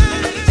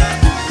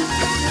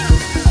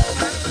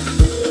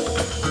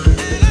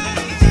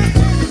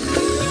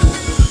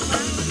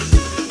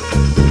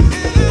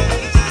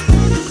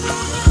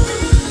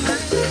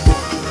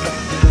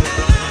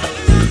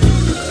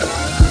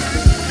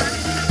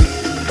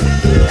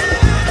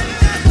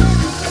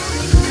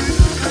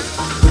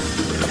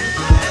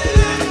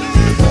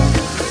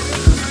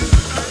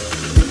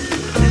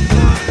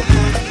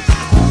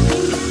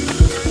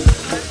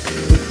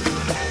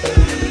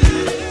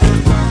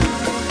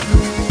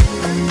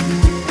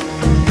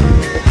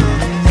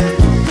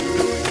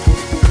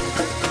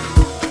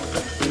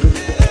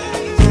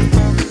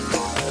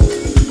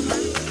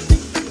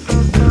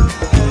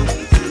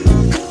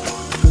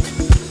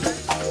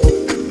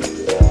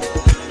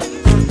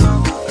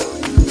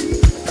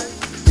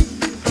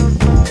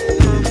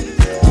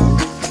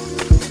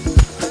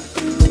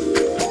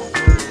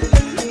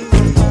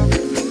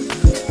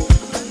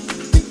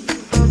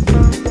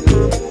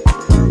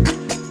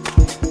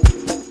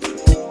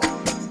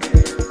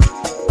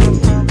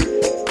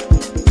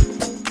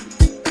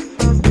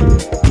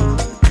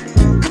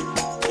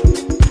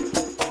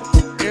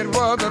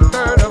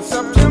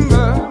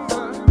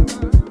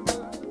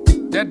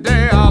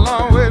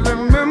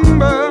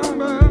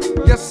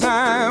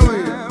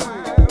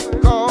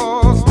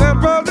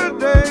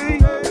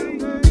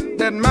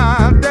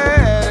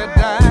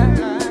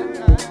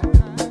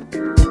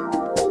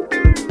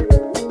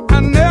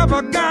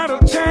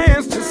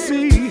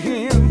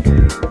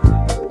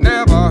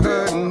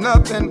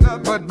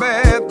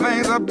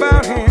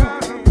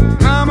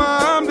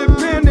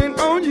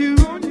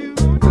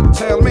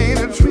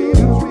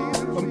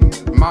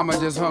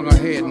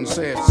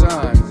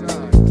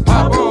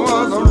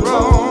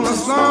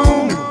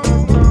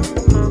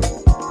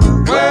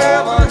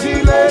 Wherever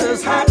he laid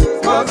his hat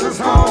was his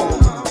home.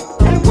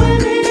 And when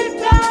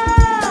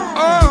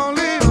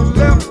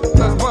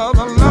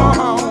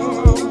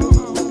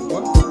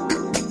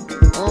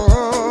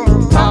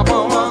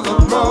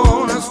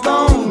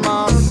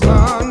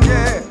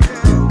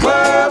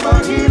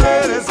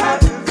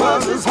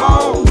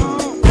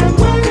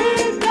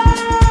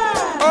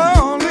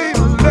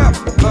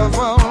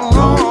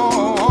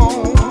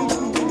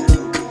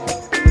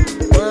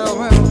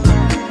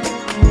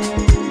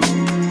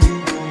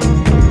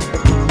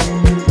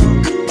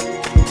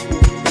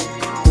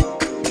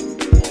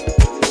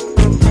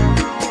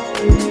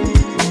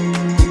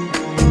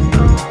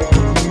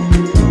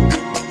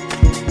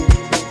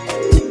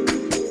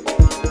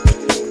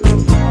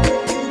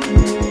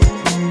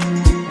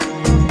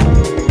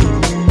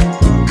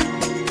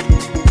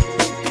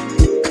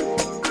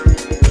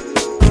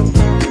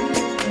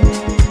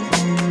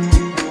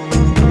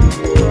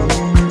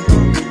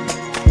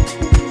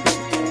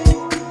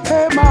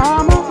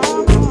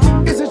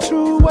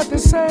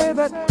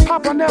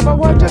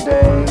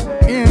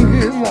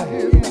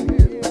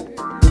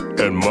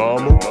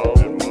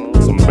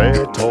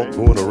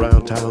going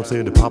around town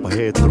saying that Papa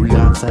had 3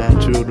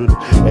 outside children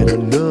and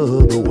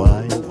another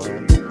wife.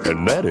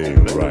 And that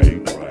ain't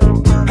right.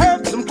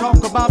 Heard them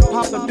talk about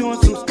Papa doing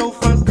some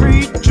storefront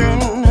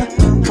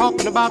preaching,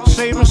 talking about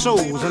saving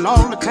souls and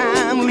all the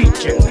time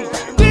leeching,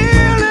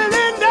 dealing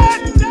in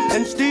that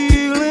and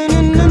stealing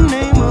in the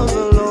name of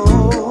the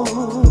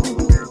Lord.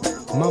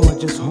 Mama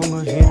just hung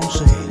her head and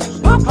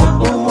said,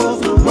 Papa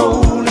was a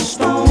rolling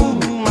stone,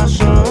 my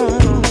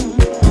son.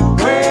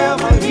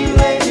 Wherever he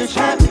laid his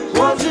hat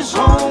was his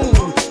home.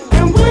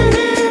 And when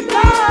he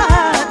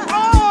died,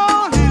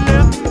 all he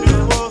left me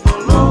was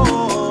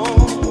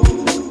alone.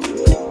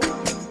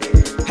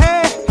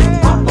 Hey,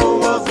 Papa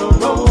was a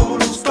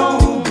rolling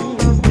stone.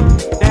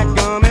 That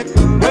gummit,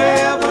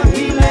 wherever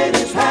he laid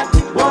his hat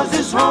was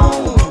his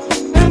home.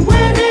 And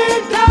when he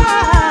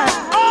died,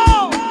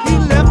 all he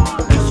left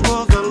us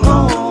was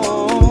alone.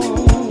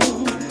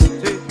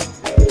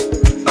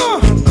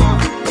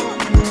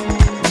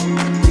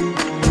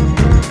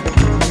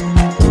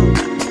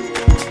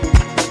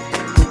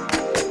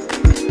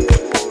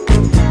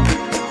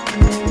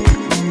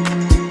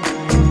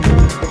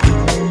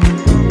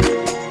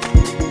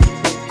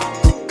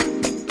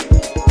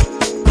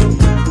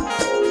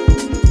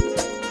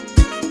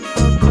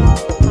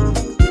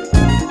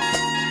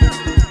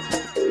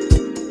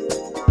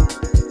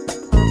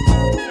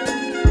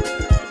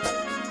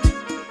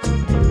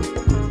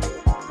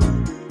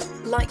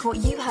 Like what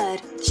you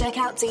heard? Check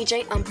out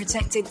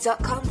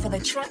DJUnprotected.com for the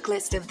track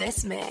list of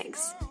this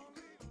mix.